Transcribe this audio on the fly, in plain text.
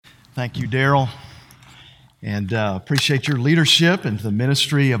Thank you, Daryl, and appreciate your leadership and the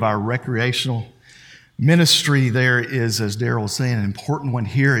ministry of our recreational ministry. There is, as Daryl was saying, an important one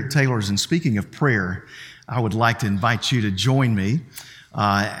here at Taylor's. And speaking of prayer, I would like to invite you to join me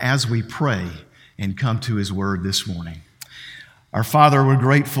as we pray and come to His Word this morning. Our Father, we're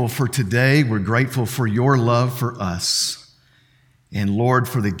grateful for today. We're grateful for your love for us. And Lord,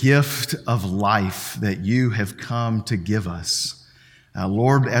 for the gift of life that you have come to give us.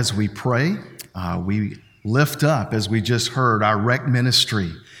 Lord, as we pray, we lift up, as we just heard, our rec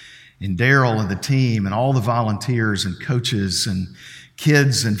ministry and Daryl and the team and all the volunteers and coaches and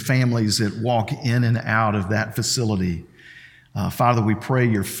kids and families that walk in and out of that facility. Father, we pray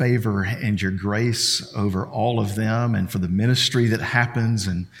your favor and your grace over all of them and for the ministry that happens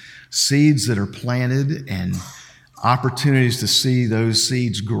and seeds that are planted and opportunities to see those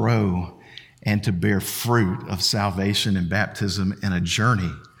seeds grow and to bear fruit of salvation and baptism and a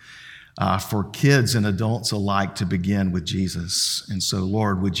journey for kids and adults alike to begin with Jesus. And so,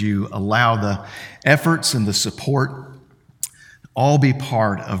 Lord, would you allow the efforts and the support all be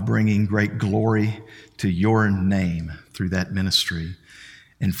part of bringing great glory to your name through that ministry.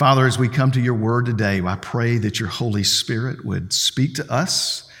 And Father, as we come to your word today, I pray that your Holy Spirit would speak to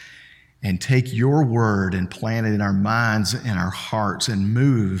us and take your word and plant it in our minds and our hearts and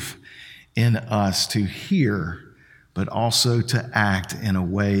move in us to hear, but also to act in a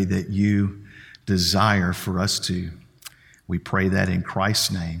way that you desire for us to. We pray that in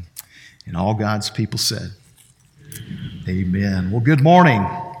Christ's name. And all God's people said, amen. Well, good morning.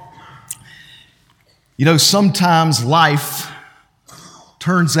 You know, sometimes life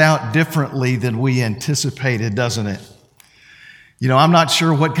turns out differently than we anticipated, doesn't it? You know, I'm not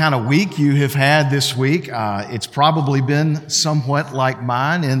sure what kind of week you have had this week. It's probably been somewhat like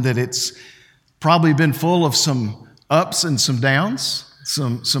mine in that it's probably been full of some ups and some downs,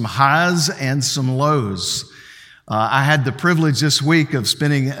 some highs and some lows. I had the privilege this week of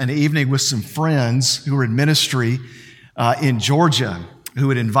spending an evening with some friends who were in ministry in Georgia, who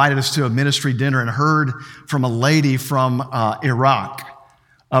had invited us to a ministry dinner and heard from a lady from Iraq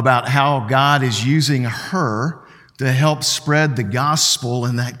about how God is using her to help spread the gospel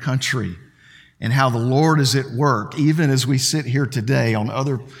in that country and how the Lord is at work, even as we sit here today on the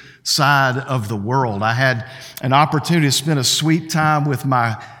other side of the world. I had an opportunity to spend a sweet time with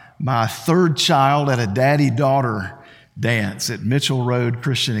my third child at a daddy-daughter dance at Mitchell Road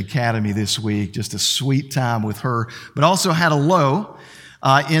Christian Academy this week. Just a sweet time with her, but also had a low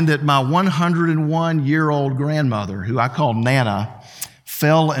in that my 101-year-old grandmother, who I call Nana,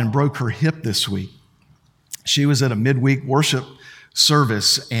 fell and broke her hip this week. She was at a midweek worship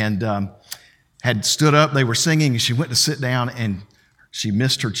service and had stood up. They were singing, and she went to sit down, and she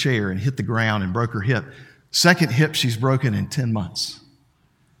missed her chair and hit the ground and broke her hip. Second hip she's broken in 10 months.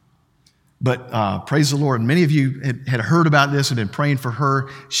 But praise the Lord. Many of you had heard about this and been praying for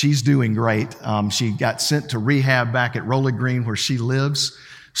her. She's doing great. She got sent to rehab back at Rolling Green where she lives.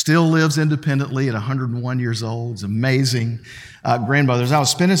 Still lives independently at 101 years old. It's amazing grandmothers. I was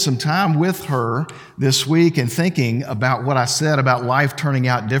spending some time with her this week and thinking about what I said about life turning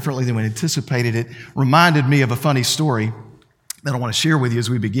out differently than we anticipated. It reminded me of a funny story that I want to share with you as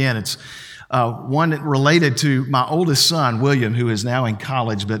we begin. It's one related to my oldest son, William, who is now in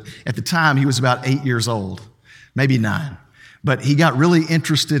college, but at the time he was about 8 years old, maybe 9. But he got really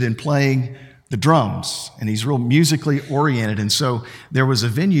interested in playing the drums, and he's real musically oriented. And so there was a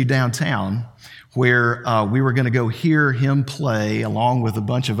venue downtown where we were going to go hear him play along with a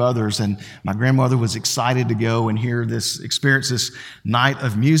bunch of others. And my grandmother was excited to go and experience this night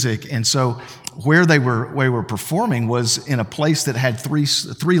of music. And so where they were performing was in a place that had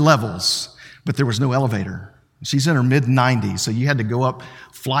three levels, but there was no elevator. She's in her mid-90s, so you had to go up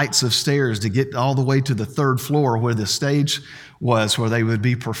flights of stairs to get all the way to the third floor where the stage was, where they would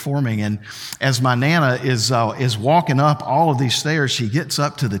be performing. And as my Nana is walking up all of these stairs, she gets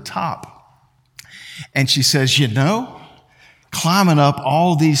up to the top. And she says, you know, climbing up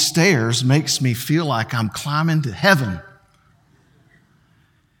all these stairs makes me feel like I'm climbing to heaven.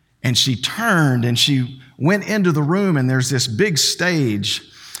 And she turned and she went into the room, and there's this big stage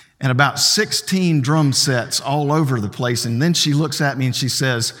and about 16 drum sets all over the place. And then she looks at me and she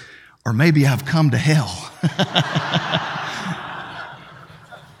says, or maybe I've come to hell.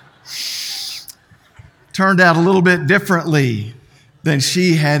 Turned out a little bit differently than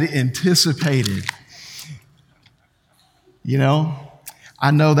she had anticipated. You know,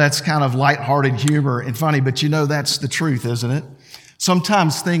 I know that's kind of lighthearted humor and funny, but you know that's the truth, isn't it?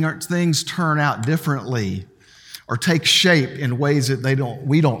 Sometimes things turn out differently or take shape in ways that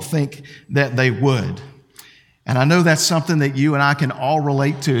we don't think that they would. And I know that's something that you and I can all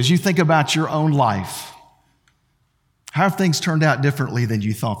relate to. As you think about your own life, how have things turned out differently than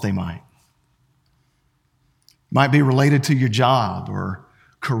you thought they might? Might be related to your job or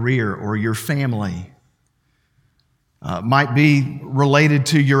career or your family. Might be related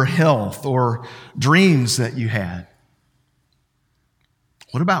to your health or dreams that you had.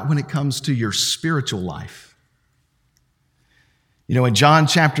 What about when it comes to your spiritual life? You know, in John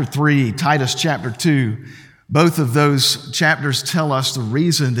chapter 3, Titus chapter 2, both of those chapters tell us the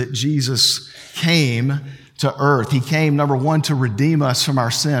reason that Jesus came to earth. He came, number one, to redeem us from our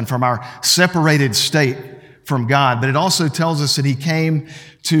sin, from our separated state from God. But it also tells us that he came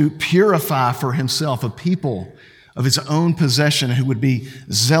to purify for himself a people of his own possession who would be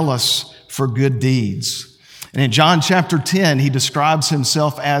zealous for good deeds. And in John chapter 10, he describes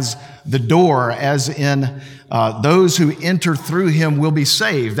himself as the door, as in those who enter through him will be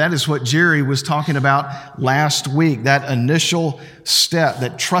saved. That is what Jerry was talking about last week, that initial step,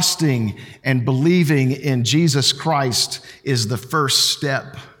 that trusting and believing in Jesus Christ is the first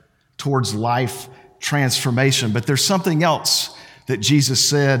step towards life transformation. But there's something else that Jesus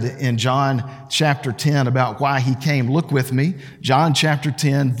said in John chapter 10 about why he came. Look with me, John chapter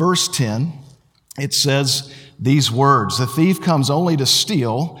 10, verse 10. It says these words, "The thief comes only to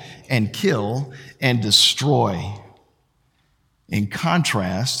steal and kill and destroy. In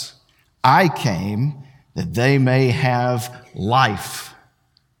contrast, I came that they may have life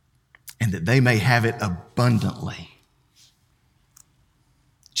and that they may have it abundantly."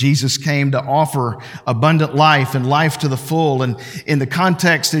 Jesus came to offer abundant life and life to the full. And in the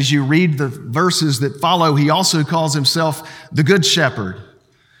context, as you read the verses that follow, he also calls himself the Good Shepherd,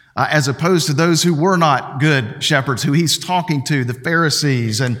 as opposed to those who were not good shepherds, who he's talking to, the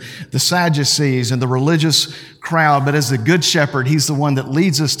Pharisees and the Sadducees and the religious crowd. But as the Good Shepherd, he's the one that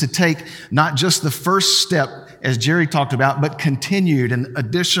leads us to take not just the first step, as Jerry talked about, but continued and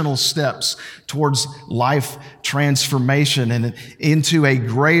additional steps towards life transformation and into a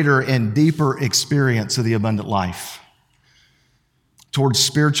greater and deeper experience of the abundant life, towards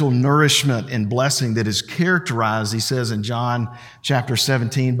spiritual nourishment and blessing that is characterized, he says in John chapter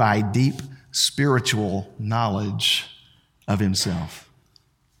 17, by deep spiritual knowledge of himself.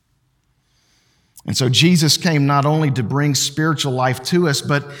 And so Jesus came not only to bring spiritual life to us,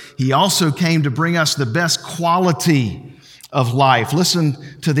 but he also came to bring us the best quality of life. Listen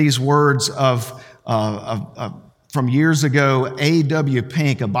to these words from years ago, A.W.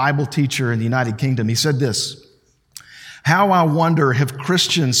 Pink, a Bible teacher in the United Kingdom. He said this: "How I wonder have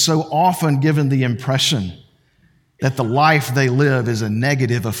Christians so often given the impression that the life they live is a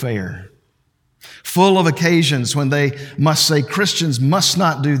negative affair, full of occasions when they must say Christians must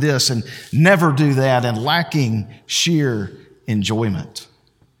not do this and never do that, and lacking sheer enjoyment.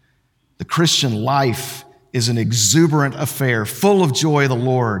 The Christian life is an exuberant affair, full of joy of the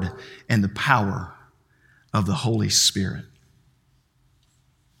Lord and the power of the Holy Spirit."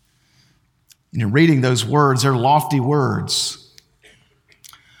 In reading those words, they're lofty words.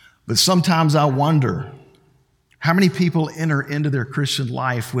 But sometimes I wonder how many people enter into their Christian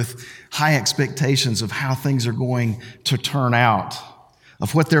life with high expectations of how things are going to turn out,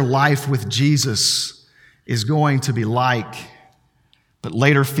 of what their life with Jesus is going to be like, but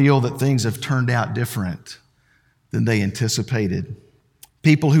later feel that things have turned out different than they anticipated.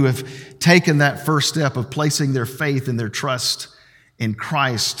 People who have taken that first step of placing their faith and their trust in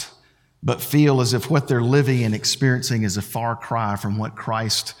Christ, but feel as if what they're living and experiencing is a far cry from what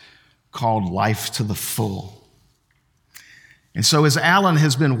Christ called life to the full. And so as Alan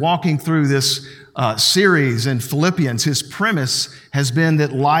has been walking through this series in Philippians, his premise has been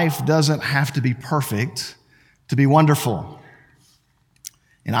that life doesn't have to be perfect to be wonderful.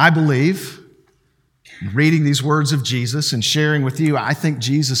 And I believe, in reading these words of Jesus and sharing with you, I think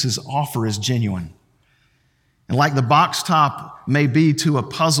Jesus' offer is genuine. And like the box top may be to a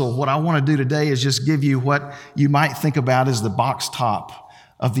puzzle, what I want to do today is just give you what you might think about as the box top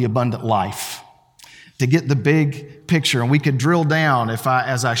of the abundant life, to get the big picture. And we could drill down,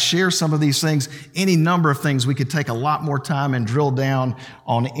 as I share some of these things, any number of things, we could take a lot more time and drill down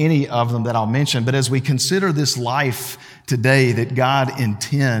on any of them that I'll mention. But as we consider this life today that God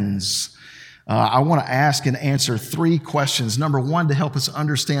intends, I want to ask and answer 3 questions. Number 1, to help us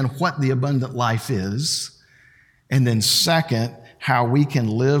understand what the abundant life is. And then second, how we can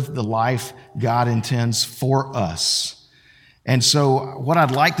live the life God intends for us. And so what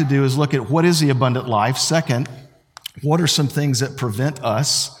I'd like to do is look at what is the abundant life. Second, what are some things that prevent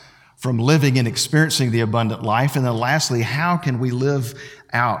us from living and experiencing the abundant life? And then lastly, how can we live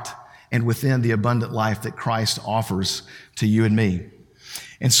out and within the abundant life that Christ offers to you and me?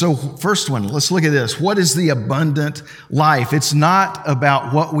 And so, first one, let's look at this. What is the abundant life? It's not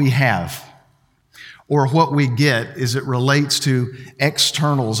about what we have or what we get as it relates to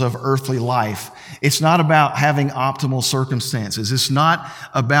externals of earthly life. It's not about having optimal circumstances. It's not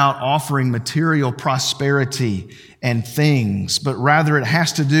about offering material prosperity and things, but rather it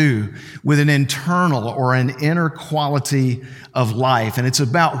has to do with an internal or an inner quality of life. And it's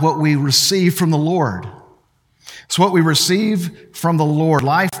about what we receive from the Lord. It's what we receive from the Lord,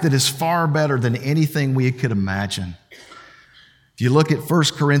 life that is far better than anything we could imagine. If you look at 1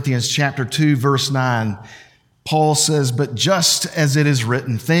 Corinthians chapter 2, verse 9, Paul says, "But just as it is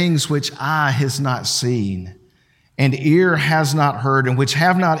written, things which eye has not seen, and ear has not heard, and which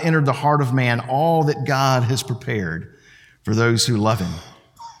have not entered the heart of man, all that God has prepared for those who love him."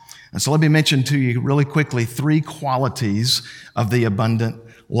 And so let me mention to you really quickly 3 qualities of the abundant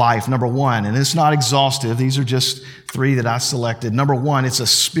life. Number 1, and it's not exhaustive, these are just 3 that I selected. Number 1, it's a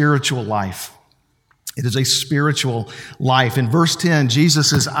spiritual life. It is a spiritual life. In verse 10,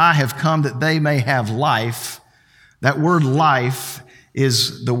 Jesus says, "I have come that they may have life." That word life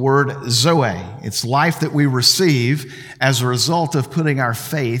is the word zoe. It's life that we receive as a result of putting our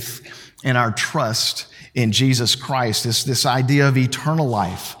faith and our trust in Jesus Christ. It's this idea of eternal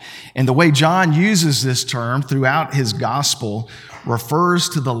life. And the way John uses this term throughout his gospel refers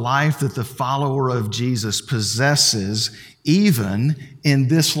to the life that the follower of Jesus possesses even in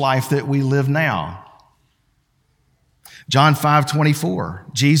this life that we live now. John 5:24,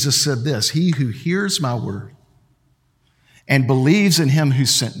 Jesus said this, "He who hears my word and believes in him who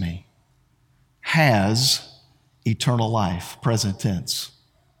sent me has eternal life," present tense.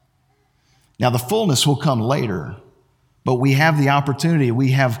 Now the fullness will come later, but we have the opportunity.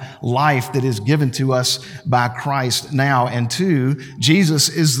 We have life that is given to us by Christ now. And 2, Jesus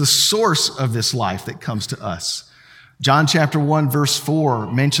is the source of this life that comes to us. John chapter 1, verse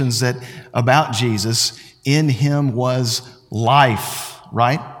 4 mentions that about Jesus, in him was life,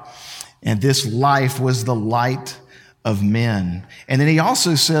 right? And this life was the light of men. And then he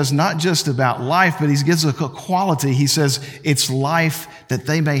also says not just about life, but he gives a quality. He says it's life that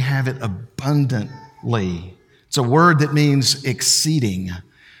they may have it abundantly. It's a word that means exceeding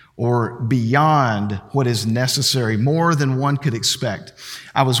or beyond what is necessary, more than one could expect.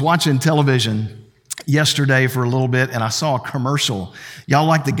 I was watching television yesterday for a little bit, and I saw a commercial. Y'all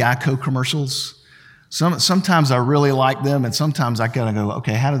like the Geico commercials? Sometimes I really like them, and sometimes I kind of go,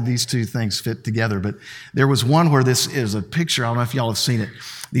 okay, how do these two things fit together? But there was one where this is a picture. I don't know if y'all have seen it.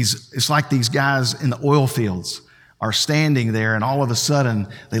 It's like these guys in the oil fields are standing there, and all of a sudden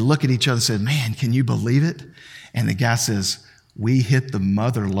they look at each other and say, "Man, can you believe it?" And the guy says, "We hit the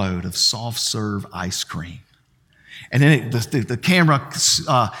mother lode of soft serve ice cream." And then the camera,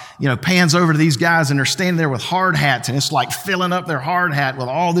 pans over to these guys, and they're standing there with hard hats, and it's like filling up their hard hat with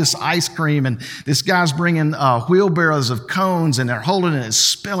all this ice cream. And this guy's bringing wheelbarrows of cones, and they're holding it, and it's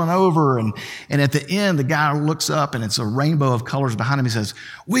spilling over. And at the end, the guy looks up, and it's a rainbow of colors behind him. He says,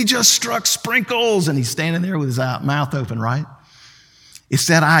 "We just struck sprinkles," and he's standing there with his mouth open, right? It's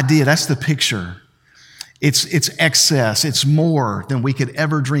that idea. That's the picture. It's excess. It's more than we could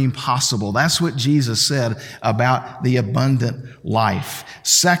ever dream possible. That's what Jesus said about the abundant life.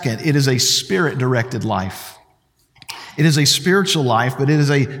 Second, it is a spirit-directed life. It is a spiritual life, but it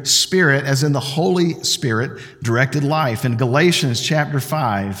is a spirit, as in the Holy Spirit, directed life. In Galatians chapter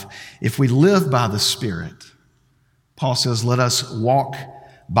 5, if we live by the Spirit, Paul says, let us walk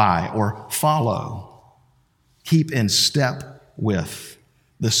by or follow, keep in step with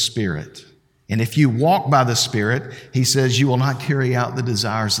the Spirit. And if you walk by the Spirit, he says, you will not carry out the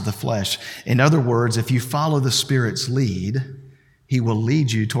desires of the flesh. In other words, if you follow the Spirit's lead, he will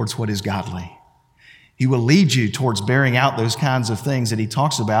lead you towards what is godly. He will lead you towards bearing out those kinds of things that he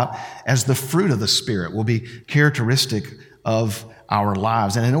talks about as the fruit of the Spirit will be characteristic of our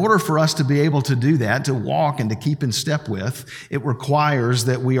lives. And in order for us to be able to do that, to walk and to keep in step with, it requires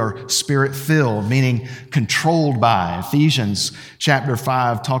that we are Spirit-filled, meaning controlled by. Ephesians chapter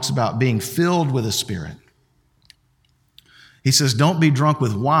 5 talks about being filled with the Spirit. He says, don't be drunk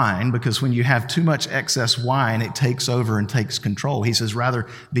with wine, because when you have too much excess wine, it takes over and takes control. He says, rather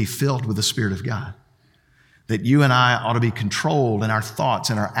be filled with the Spirit of God. That you and I ought to be controlled in our thoughts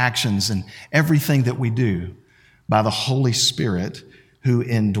and our actions and everything that we do by the Holy Spirit who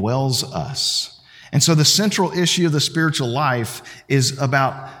indwells us. And so the central issue of the spiritual life is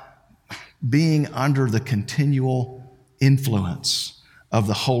about being under the continual influence of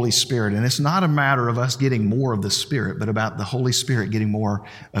the Holy Spirit. And it's not a matter of us getting more of the Spirit, but about the Holy Spirit getting more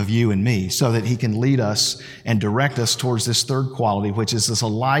of you and me so that he can lead us and direct us towards this third quality, which is this a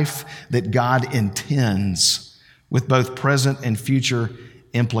life that God intends with both present and future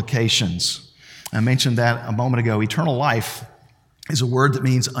implications. I mentioned that a moment ago. Eternal life is a word that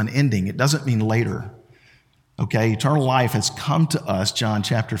means unending. It doesn't mean later. Okay, eternal life has come to us, John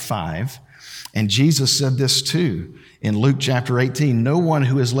chapter 5, and Jesus said this too in Luke chapter 18. No one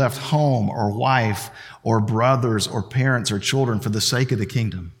who has left home or wife or brothers or parents or children for the sake of the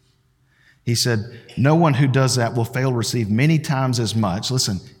kingdom. He said, no one who does that will fail to receive many times as much,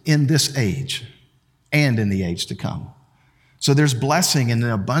 listen, in this age and in the age to come. So there's blessing and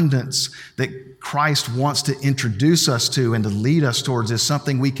an abundance that Christ wants to introduce us to and to lead us towards is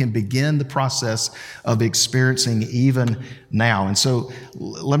something we can begin the process of experiencing even now. And so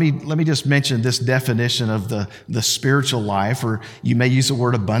let me just mention this definition of the spiritual life, or you may use the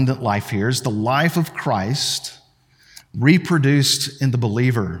word abundant life here, is the life of Christ reproduced in the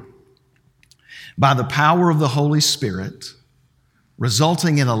believer by the power of the Holy Spirit,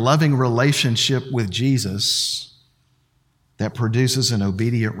 resulting in a loving relationship with Jesus that produces an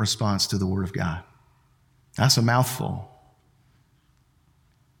obedient response to the Word of God. That's a mouthful.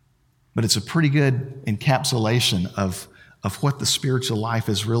 But it's a pretty good encapsulation of what the spiritual life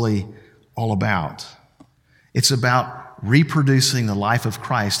is really all about. It's about reproducing the life of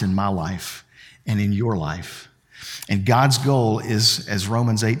Christ in my life and in your life. And God's goal is, as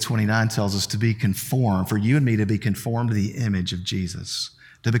Romans 8:29 tells us, to be conformed, for you and me to be conformed to the image of Jesus,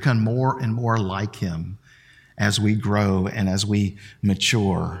 to become more and more like Him as we grow and as we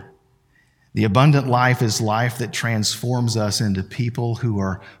mature. The abundant life is life that transforms us into people who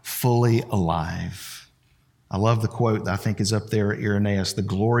are fully alive. I love the quote that I think is up there, Irenaeus, the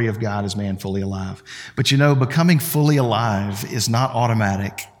glory of God is man fully alive. But you know, becoming fully alive is not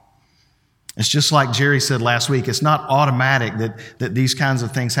automatic. It's just like Jerry said last week, it's not automatic that these kinds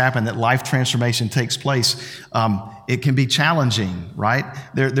of things happen, that life transformation takes place. It can be challenging, right?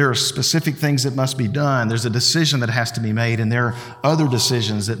 There are specific things that must be done. There's a decision that has to be made, and there are other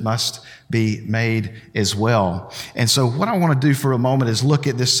decisions that must be made as well. And so what I want to do for a moment is look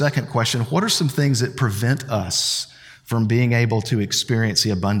at this second question. What are some things that prevent us from being able to experience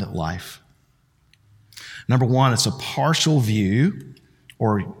the abundant life? Number one, it's a partial view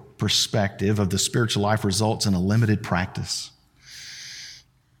or perspective of the spiritual life results in a limited practice.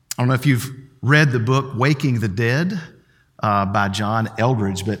 I don't know if you've read the book Waking the Dead by John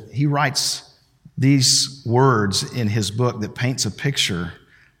Eldredge, but he writes these words in his book that paints a picture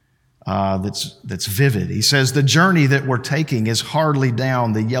that's vivid. He says, the journey that we're taking is hardly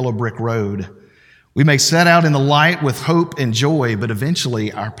down the yellow brick road. We may set out in the light with hope and joy, but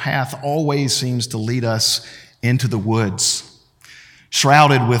eventually our path always seems to lead us into the woods,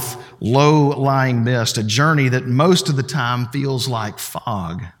 shrouded with low-lying mist, a journey that most of the time feels like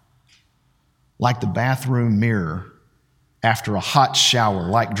fog, like the bathroom mirror after a hot shower,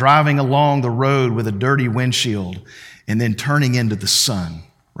 like driving along the road with a dirty windshield and then turning into the sun,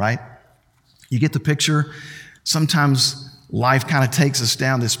 right? You get the picture? Sometimes life kind of takes us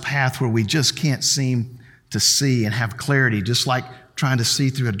down this path where we just can't seem to see and have clarity, just like trying to see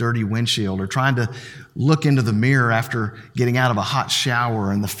through a dirty windshield or trying to look into the mirror after getting out of a hot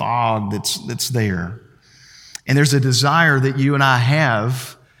shower and the fog that's there. And there's a desire that you and I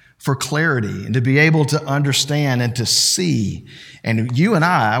have for clarity and to be able to understand and to see. And you and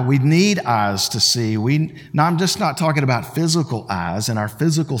I, we need eyes to see. I'm just not talking about physical eyes and our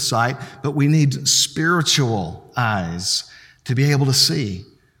physical sight, but we need spiritual eyes to be able to see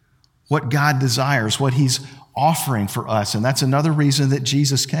what God desires, what He's offering for us. And that's another reason that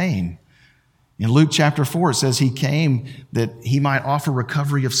Jesus came. In Luke chapter 4, it says He came that He might offer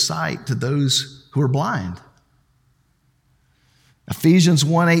recovery of sight to those who are blind. Ephesians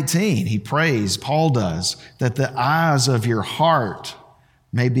 1:18, he prays, Paul does, that the eyes of your heart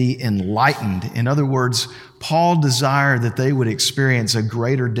may be enlightened. In other words, Paul desired that they would experience a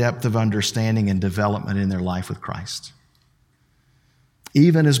greater depth of understanding and development in their life with Christ.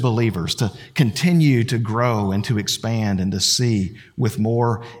 Even as believers, to continue to grow and to expand and to see with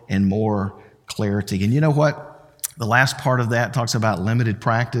more and more clarity. And you know what? The last part of that talks about limited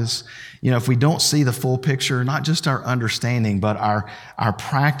practice. You know, if we don't see the full picture, not just our understanding, but our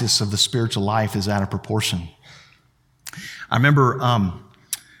practice of the spiritual life is out of proportion. I remember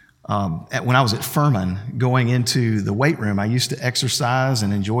when I was at Furman, going into the weight room, I used to exercise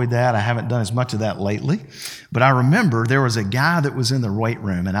and enjoyed that. I haven't done as much of that lately. But I remember there was a guy that was in the weight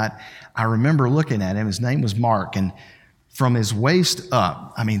room, and I remember looking at him. His name was Mark, and from his waist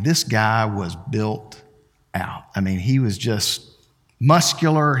up, I mean, this guy was built out. I mean, he was just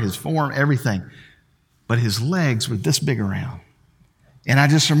muscular, his form, everything. But his legs were this big around. And I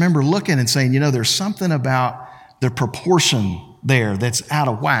just remember looking and saying, you know, there's something about the proportion there that's out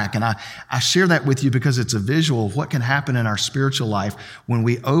of whack. And I share that with you because it's a visual of what can happen in our spiritual life when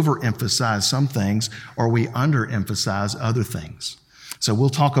we overemphasize some things or we underemphasize other things. So we'll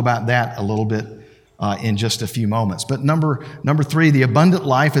talk about that a little bit in just a few moments. But number three, the abundant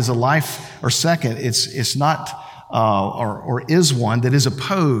life is a life, or second, it's not or is one that is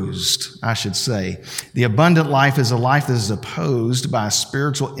opposed, I should say. The abundant life is a life that is opposed by a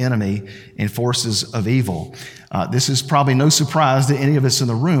spiritual enemy and forces of evil. This is probably no surprise to any of us in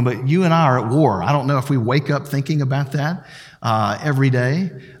the room, but you and I are at war. I don't know if we wake up thinking about that every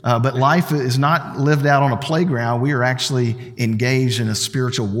day, but life is not lived out on a playground. We are actually engaged in a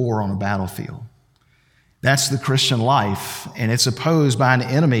spiritual war on a battlefield. That's the Christian life, and it's opposed by an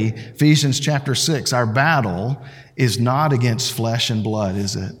enemy. Ephesians chapter 6, our battle is not against flesh and blood,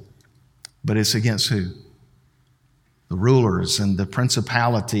 is it? But it's against who? The rulers and the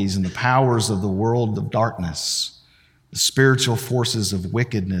principalities and the powers of the world of darkness, the spiritual forces of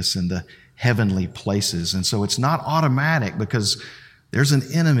wickedness in the heavenly places. And so it's not automatic because there's an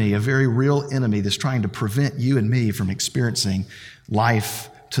enemy, a very real enemy that's trying to prevent you and me from experiencing life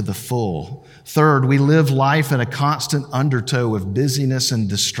to the full. Third, we live life in a constant undertow of busyness and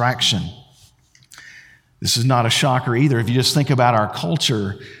distraction. This is not a shocker either. If you just think about our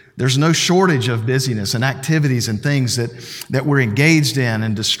culture, there's no shortage of busyness and activities and things that we're engaged in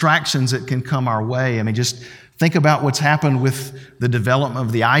and distractions that can come our way. I mean, just think about what's happened with the development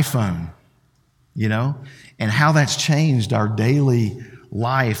of the iPhone, and how that's changed our daily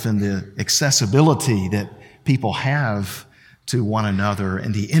life and the accessibility that people have to one another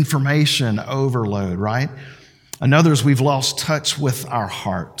and the information overload, right? Another is we've lost touch with our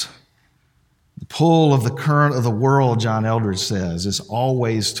heart. The pull of the current of the world, John Eldredge says, is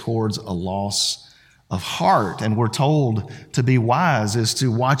always towards a loss of heart. And we're told to be wise is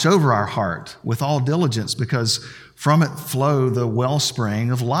to watch over our heart with all diligence because from it flow the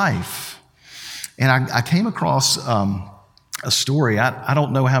wellspring of life. And I came across a story. I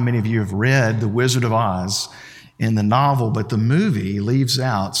don't know how many of you have read The Wizard of Oz in the novel, but the movie leaves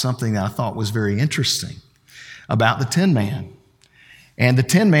out something that I thought was very interesting about the Tin Man. And the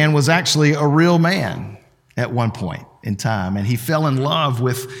Tin Man was actually a real man at one point in time, and he fell in love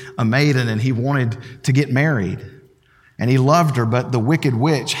with a maiden and he wanted to get married. And he loved her, but the wicked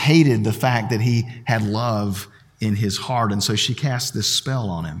witch hated the fact that he had love in his heart, and so she cast this spell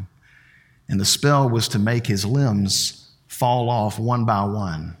on him. And the spell was to make his limbs fall off one by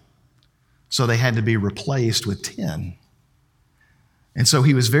one. So they had to be replaced with tin. And so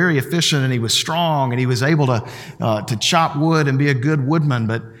he was very efficient and he was strong and he was able to chop wood and be a good woodman.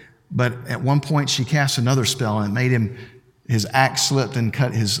 But at one point she cast another spell and it made his axe slipped and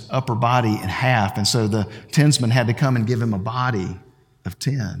cut his upper body in half. And so the tinsman had to come and give him a body of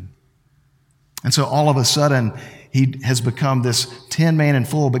tin. And so all of a sudden he has become this tin man in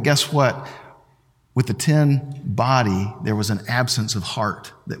full. But guess what? With the tin body, there was an absence of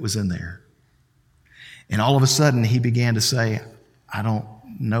heart that was in there. And all of a sudden, he began to say, I don't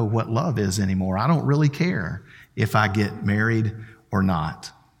know what love is anymore. I don't really care if I get married or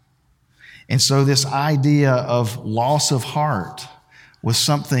not. And so this idea of loss of heart was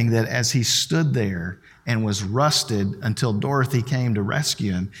something that as he stood there and was rusted until Dorothy came to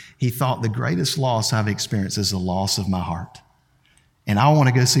rescue him, he thought the greatest loss I've experienced is the loss of my heart. And I want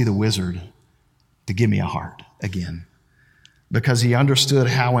to go see the wizard to give me a heart again. Because he understood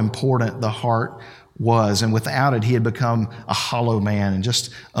how important the heart was, and without it, he had become a hollow man and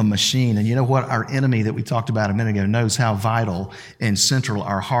just a machine. And you know what? Our enemy that we talked about a minute ago knows how vital and central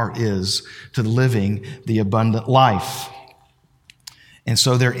our heart is to living the abundant life. And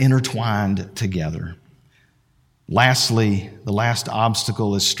so they're intertwined together. Lastly, the last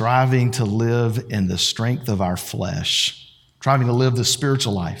obstacle is striving to live in the strength of our flesh, striving to live the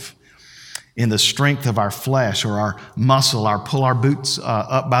spiritual life in the strength of our flesh or our muscle, our pull our boots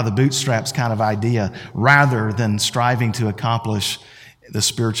up by the bootstraps kind of idea, rather than striving to accomplish the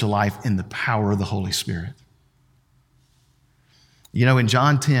spiritual life in the power of the Holy Spirit. In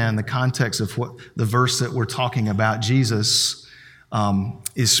John 10, the context of what the verse that we're talking about, Jesus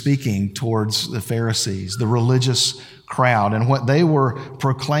is speaking towards the Pharisees, the religious crowd, and what they were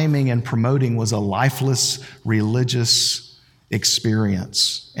proclaiming and promoting was a lifeless religious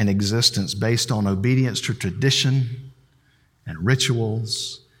experience and existence based on obedience to tradition and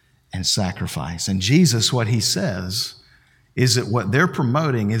rituals and sacrifice. And Jesus, what he says is that what they're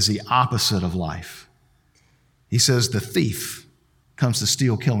promoting is the opposite of life. He says the thief comes to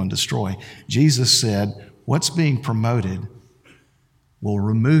steal, kill, and destroy. Jesus said, what's being promoted will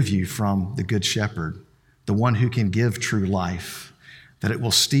remove you from the good shepherd, the one who can give true life, that it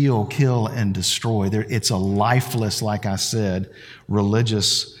will steal, kill, and destroy. It's a lifeless, like I said,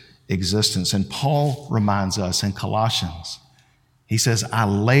 religious existence. And Paul reminds us in Colossians, he says, I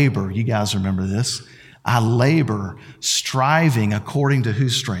labor, you guys remember this, I labor striving according to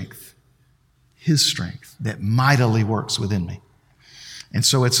whose strength? His strength that mightily works within me. And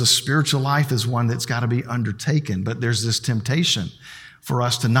so it's a spiritual life is one that's got to be undertaken, but there's this temptation for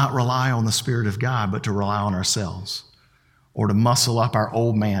us to not rely on the Spirit of God, but to rely on ourselves or to muscle up our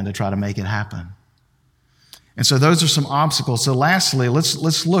old man to try to make it happen. And so those are some obstacles. So lastly,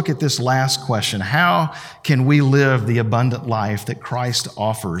 let's look at this last question. How can we live the abundant life that Christ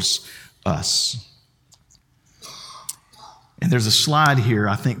offers us? And there's a slide here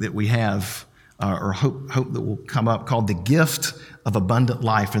I think that we have, or hope that will come up, called the gift of abundant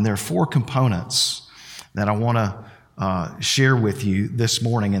life. And there are 4 components that I want to share with you this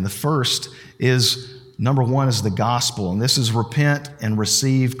morning. And the first is, number 1 is the gospel. And this is repent and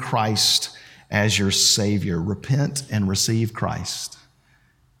receive Christ as your Savior. Repent and receive Christ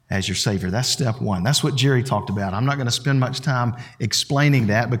as your Savior. That's step 1. That's what Jerry talked about. I'm not going to spend much time explaining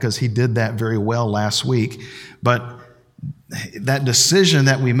that because he did that very well last week. But that decision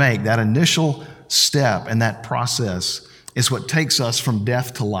that we make, that initial step and that process is what takes us from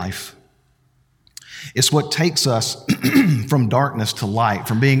death to life. It's what takes us from darkness to light,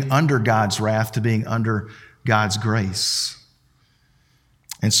 from being under God's wrath to being under God's grace.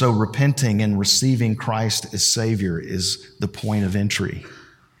 And so repenting and receiving Christ as Savior is the point of entry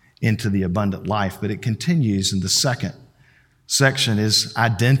into the abundant life. But it continues in the second section is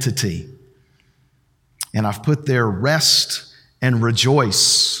identity. And I've put there rest and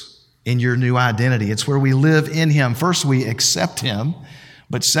rejoice in your new identity. It's where we live in Him. First, we accept Him.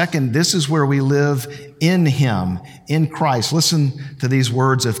 But second, this is where we live in Him, in Christ. Listen to these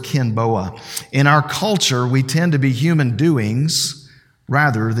words of Ken Boa. In our culture, we tend to be human doings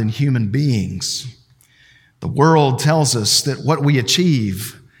rather than human beings. The world tells us that what we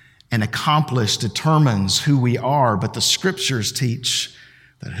achieve and accomplish determines who we are, but the Scriptures teach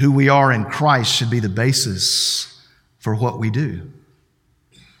that who we are in Christ should be the basis for what we do.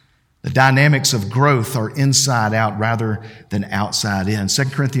 The dynamics of growth are inside out rather than outside in. 2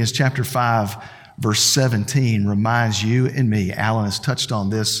 Corinthians chapter 5, verse 17 reminds you and me, Alan has touched on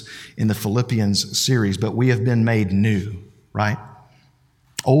this in the Philippians series, but we have been made new, right?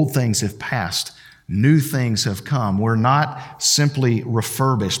 Old things have passed. New things have come. We're not simply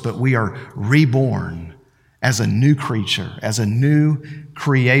refurbished, but we are reborn as a new creature, as a new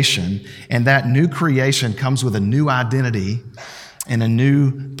creation. And that new creation comes with a new identity and a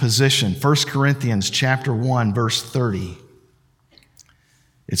new position. 1 Corinthians chapter 1, verse 30.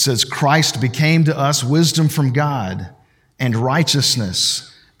 It says, Christ became to us wisdom from God and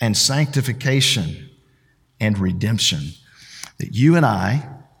righteousness and sanctification and redemption. That you and I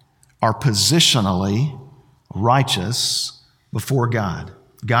are positionally righteous before God.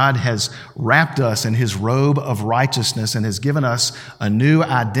 God has wrapped us in His robe of righteousness and has given us a new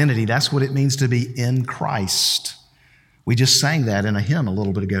identity. That's what it means to be in Christ. We just sang that in a hymn a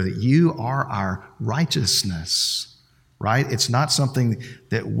little bit ago, that you are our righteousness, right? It's not something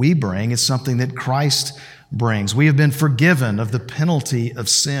that we bring. It's something that Christ brings. We have been forgiven of the penalty of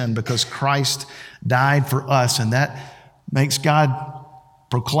sin because Christ died for us. And that makes God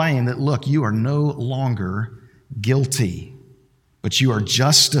proclaim that, look, you are no longer guilty, but you are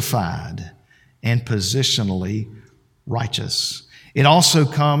justified and positionally righteous. It also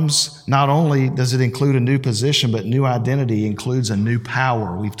comes, not only does it include a new position, but new identity includes a new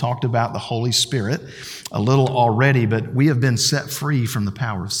power. We've talked about the Holy Spirit a little already, but we have been set free from the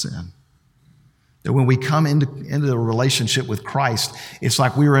power of sin. That when we come into the relationship with Christ, it's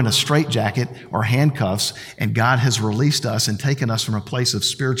like we were in a straitjacket or handcuffs, and God has released us and taken us from a place of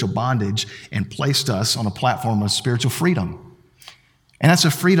spiritual bondage and placed us on a platform of spiritual freedom. And that's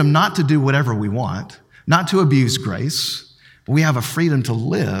a freedom not to do whatever we want, not to abuse grace. But we have a freedom to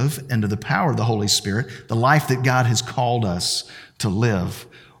live into the power of the Holy Spirit, the life that God has called us to live,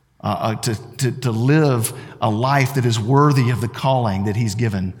 to live a life that is worthy of the calling that He's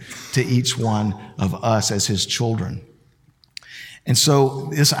given to each one of us as His children. And so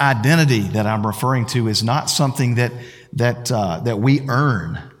this identity that I'm referring to is not something that we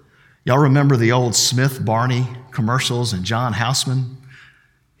earn. Y'all remember the old Smith Barney commercials and John Houseman?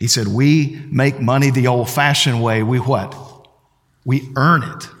 He said, we make money the old-fashioned way. We what? We earn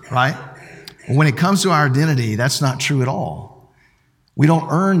it, right? When it comes to our identity, that's not true at all. We don't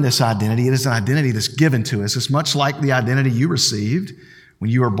earn this identity. It is an identity that's given to us. It's much like the identity you received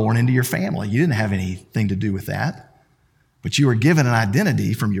when you were born into your family. You didn't have anything to do with that, but you were given an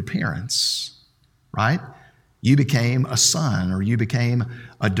identity from your parents, right? You became a son or you became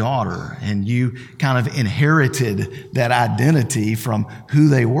a daughter, and you kind of inherited that identity from who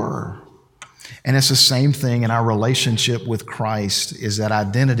they were. And it's the same thing in our relationship with Christ, is that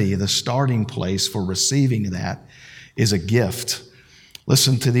identity, the starting place for receiving that is a gift.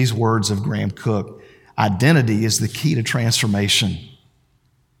 Listen to these words of Graham Cook. Identity is the key to transformation.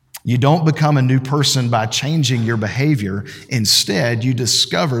 You don't become a new person by changing your behavior. Instead, you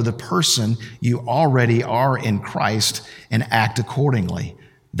discover the person you already are in Christ and act accordingly.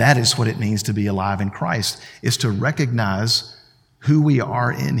 That is what it means to be alive in Christ, is to recognize who we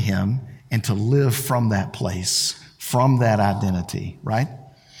are in Him and to live from that place, from that identity, right?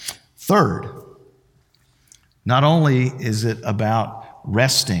 Third, not only is it about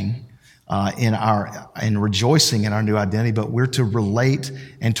resting in rejoicing in our new identity, but we're to relate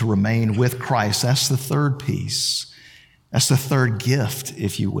and to remain with Christ. That's the third piece. That's the third gift,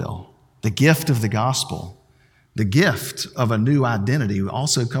 if you will. The gift of the gospel. The gift of a new identity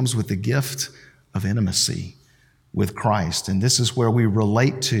also comes with the gift of intimacy with Christ. And this is where we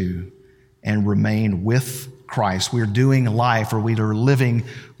relate to and remain with Christ. We're doing life, or we are living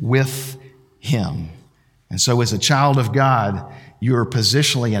with Him. And so as a child of God, you are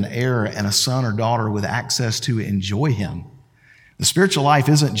positionally an heir and a son or daughter with access to enjoy Him. The spiritual life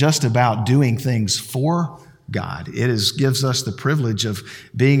isn't just about doing things for God. It gives us the privilege of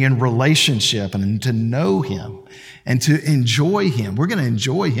being in relationship and to know Him and to enjoy Him. We're going to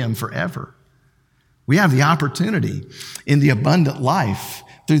enjoy Him forever. We have the opportunity in the abundant life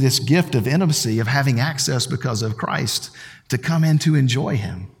through this gift of intimacy, of having access because of Christ, to come in to enjoy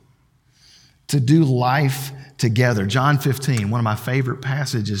Him, to do life together. John 15, one of my favorite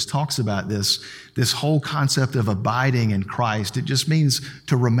passages, talks about this whole concept of abiding in Christ. It just means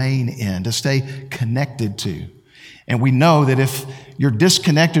to remain in, to stay connected to. And we know that if you're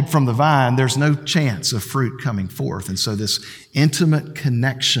disconnected from the vine, there's no chance of fruit coming forth. And so this intimate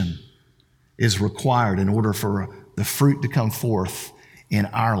connection is required in order for the fruit to come forth in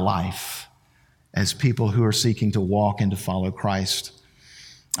our life as people who are seeking to walk and to follow Christ.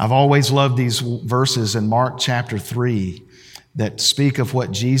 I've always loved these verses in Mark chapter 3 that speak of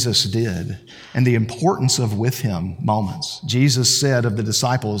what Jesus did and the importance of with Him moments. Jesus said of the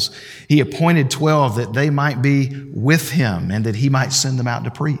disciples, He appointed 12 that they might be with Him and that He might send them out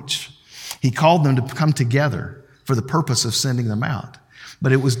to preach. He called them to come together for the purpose of sending them out.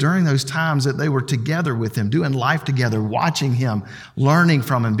 But it was during those times that they were together with Him, doing life together, watching Him, learning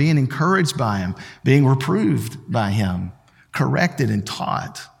from Him, being encouraged by Him, being reproved by Him, corrected and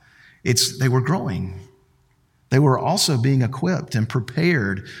taught. They were growing. They were also being equipped and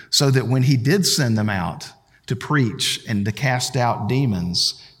prepared so that when He did send them out to preach and to cast out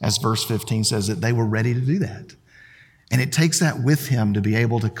demons, as verse 15 says, that they were ready to do that. And it takes that with Him to be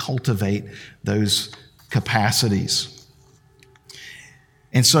able to cultivate those capacities.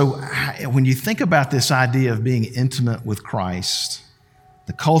 And so when you think about this idea of being intimate with Christ,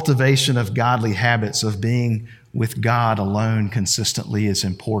 the cultivation of godly habits of being with God alone consistently is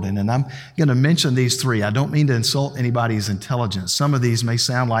important. And I'm going to mention these three. I don't mean to insult anybody's intelligence. Some of these may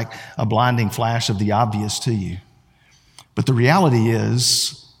sound like a blinding flash of the obvious to you. But the reality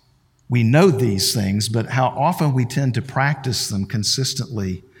is, we know these things, but how often we tend to practice them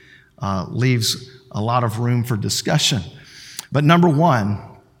consistently leaves a lot of room for discussion. But number one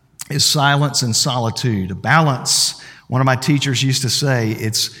is silence and solitude. A balance. One of my teachers used to say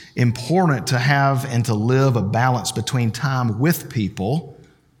it's important to have and to live a balance between time with people,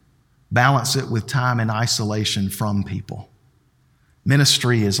 balance it with time in isolation from people.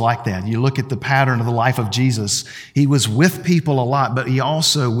 Ministry is like that. You look at the pattern of the life of Jesus. He was with people a lot, but He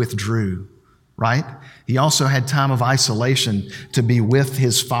also withdrew, right? He also had time of isolation to be with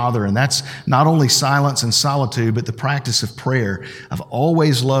His Father. And that's not only silence and solitude, but the practice of prayer. I've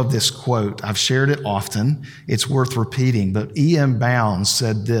always loved this quote. I've shared it often. It's worth repeating. But E.M. Bounds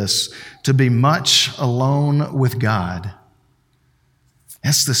said this, to be much alone with God.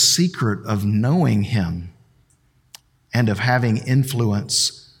 That's the secret of knowing Him and of having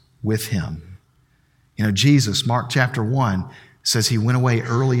influence with Him. You know, Jesus, Mark chapter 1, says He went away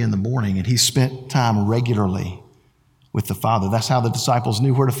early in the morning and He spent time regularly with the Father. That's how the disciples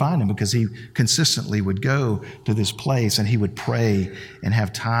knew where to find Him, because He consistently would go to this place and He would pray and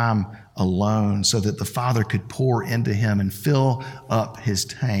have time alone so that the Father could pour into Him and fill up His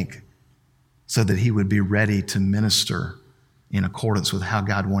tank so that He would be ready to minister in accordance with how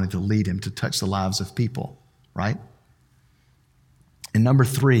God wanted to lead Him to touch the lives of people, right? And number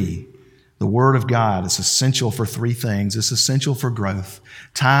three, the Word of God is essential for three things. It's essential for growth.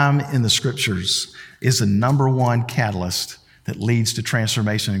 Time in the Scriptures is the number one catalyst that leads to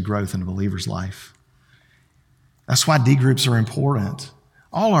transformation and growth in a believer's life. That's why D groups are important.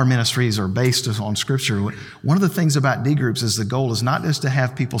 All our ministries are based on Scripture. One of the things about D groups is the goal is not just to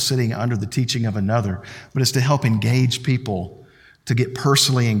have people sitting under the teaching of another, but it's to help engage people to get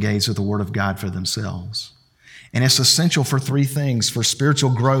personally engaged with the Word of God for themselves. And it's essential for three things. For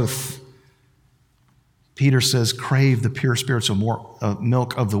spiritual growth, Peter says, crave the pure spiritual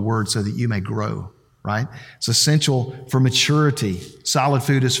milk of the Word so that you may grow, right? It's essential for maturity. Solid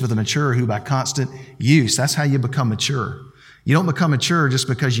food is for the mature who by constant use, that's how you become mature. You don't become mature just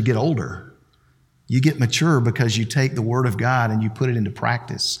because you get older. You get mature because you take the Word of God and you put it into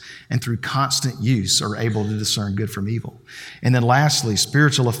practice, and through constant use are able to discern good from evil. And then lastly,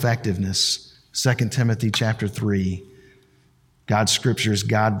 spiritual effectiveness. 2 Timothy chapter 3. God's Scripture is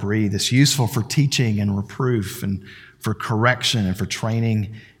God-breathed. It's useful for teaching and reproof and for correction and for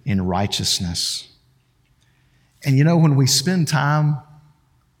training in righteousness. And you know, when we spend time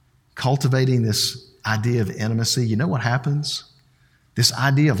cultivating this idea of intimacy, you know what happens? This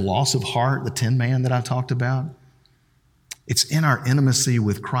idea of loss of heart, the tin man that I talked about, it's in our intimacy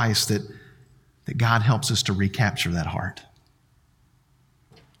with Christ that God helps us to recapture that heart.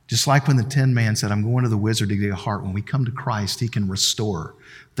 Just like when the tin man said, I'm going to the wizard to get a heart, when we come to Christ, He can restore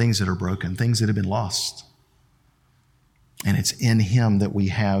things that are broken, things that have been lost. And it's in Him that we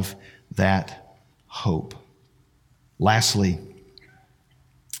have that hope. Lastly,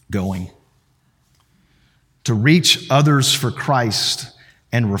 going. To reach others for Christ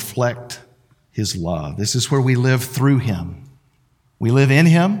and reflect His love. This is where we live through Him. We live in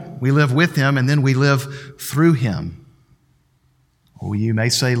Him, we live with Him, and then we live through Him. Or you may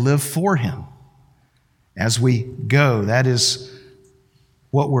say, live for Him. As we go, that is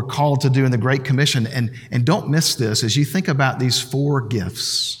what we're called to do in the Great Commission. And don't miss this as you think about these four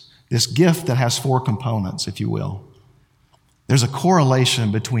gifts, this gift that has four components, if you will. There's a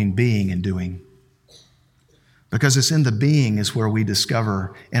correlation between being and doing. Because it's in the being is where we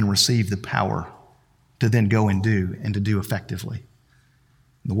discover and receive the power to then go and to do effectively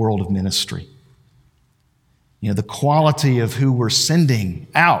in the world of ministry. You know, the quality of who we're sending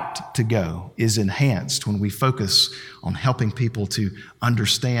out to go is enhanced when we focus on helping people to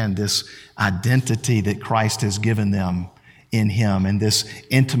understand this identity that Christ has given them in Him and this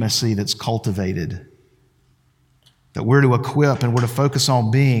intimacy that's cultivated. That we're to equip and we're to focus on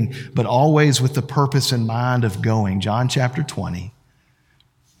being, but always with the purpose in mind of going. John chapter 20,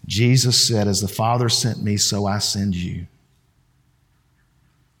 Jesus said, as the Father sent me, so I send you.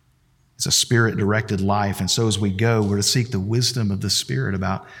 It's a Spirit-directed life. And so as we go, we're to seek the wisdom of the Spirit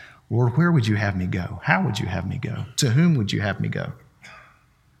about, Lord, where would you have me go? How would you have me go? To whom would you have me go?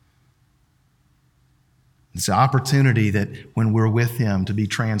 It's an opportunity that when we're with Him to be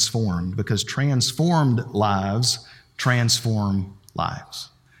transformed, because transformed lives transform lives.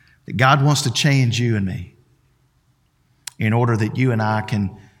 That God wants to change you and me in order that you and I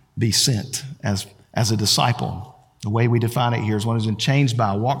can be sent as a disciple. The way we define it here is one who's been changed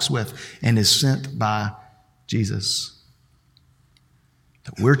by, walks with, and is sent by Jesus.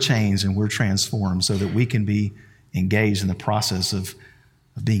 That we're changed and we're transformed so that we can be engaged in the process of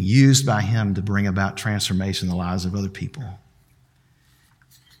being used by Him to bring about transformation in the lives of other people.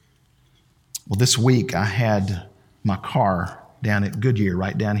 Well, this week I had my car down at Goodyear,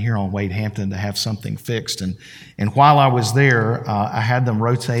 right down here on Wade Hampton, to have something fixed. And while I was there, I had them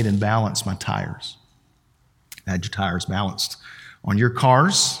rotate and balance my tires. I had your tires balanced on your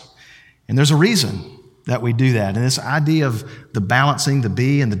cars. And there's a reason that we do that. And this idea of the balancing, the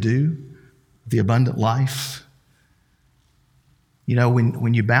be and the do, the abundant life. You know,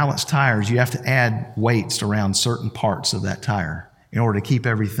 when you balance tires, you have to add weights around certain parts of that tire in order to keep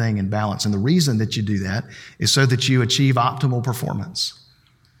everything in balance. And the reason that you do that is so that you achieve optimal performance,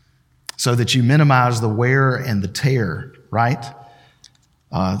 so that you minimize the wear and the tear, right?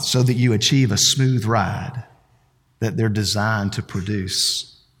 So that you achieve a smooth ride that they're designed to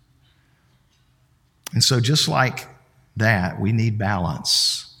produce. And so just like that, we need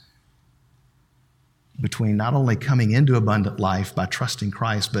balance between not only coming into abundant life by trusting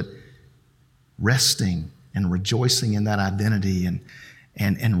Christ, but resting and rejoicing in that identity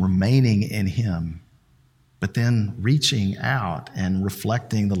and remaining in Him, but then reaching out and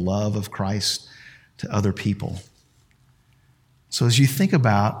reflecting the love of Christ to other people. So as you think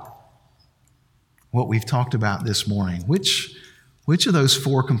about what we've talked about this morning, which of those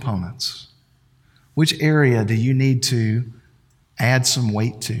four components, which area do you need to add some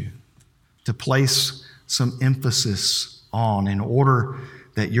weight to place some emphasis on in order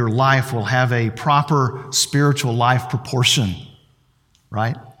that your life will have a proper spiritual life proportion,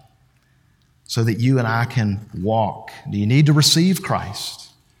 right? So that you and I can walk. Do you need to receive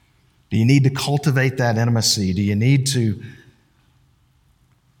Christ? Do you need to cultivate that intimacy? Do you need to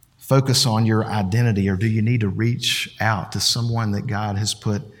focus on your identity, or do you need to reach out to someone that God has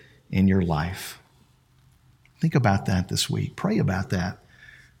put in your life? Think about that this week. Pray about that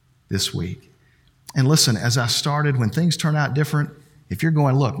this week. And listen, as I started, when things turn out different, if you're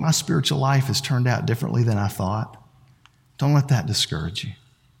going, look, my spiritual life has turned out differently than I thought, don't let that discourage you.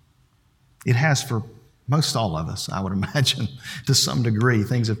 It has for most all of us, I would imagine, to some degree.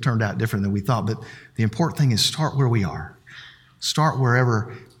 Things have turned out different than we thought, but the important thing is start where we are. Start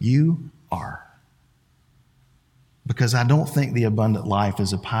wherever you are. Because I don't think the abundant life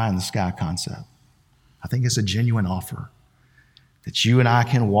is a pie-in-the-sky concept. I think it's a genuine offer that you and I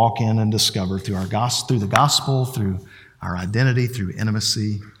can walk in and discover through the gospel, through our identity, through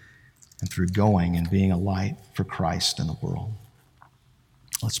intimacy, and through going and being a light for Christ in the world.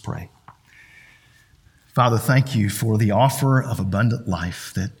 Let's pray. Father, thank you for the offer of abundant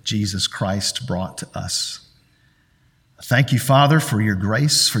life that Jesus Christ brought to us. Thank you, Father, for your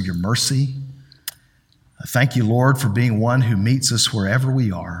grace, for your mercy. Thank you, Lord, for being one who meets us wherever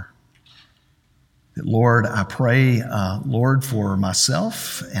we are. That, Lord, I pray, Lord, for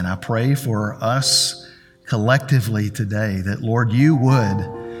myself, and I pray for us collectively today, that, Lord, you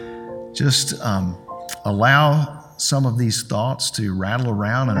would just allow some of these thoughts to rattle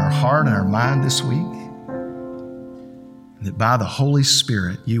around in our heart and our mind this week. That by the Holy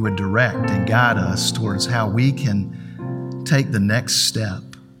Spirit, you would direct and guide us towards how we can take the next step,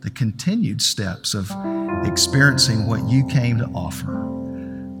 the continued steps of experiencing what you came to offer,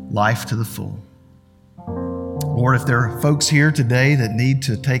 life to the full. Lord, if there are folks here today that need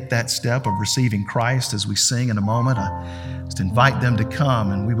to take that step of receiving Christ as we sing in a moment, I just invite them to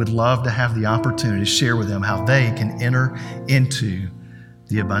come, and we would love to have the opportunity to share with them how they can enter into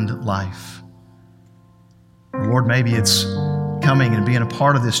the abundant life. Lord, maybe it's coming and being a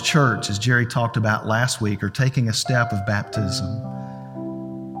part of this church, as Jerry talked about last week, or taking a step of baptism.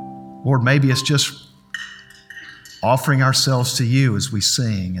 Lord, maybe it's just offering ourselves to you as we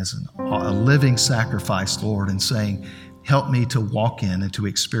sing as a living sacrifice, Lord, and saying, help me to walk in and to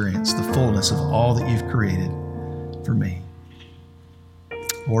experience the fullness of all that you've created for me.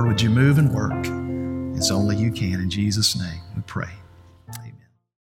 Lord, would you move and work as only you can? In Jesus' name we pray.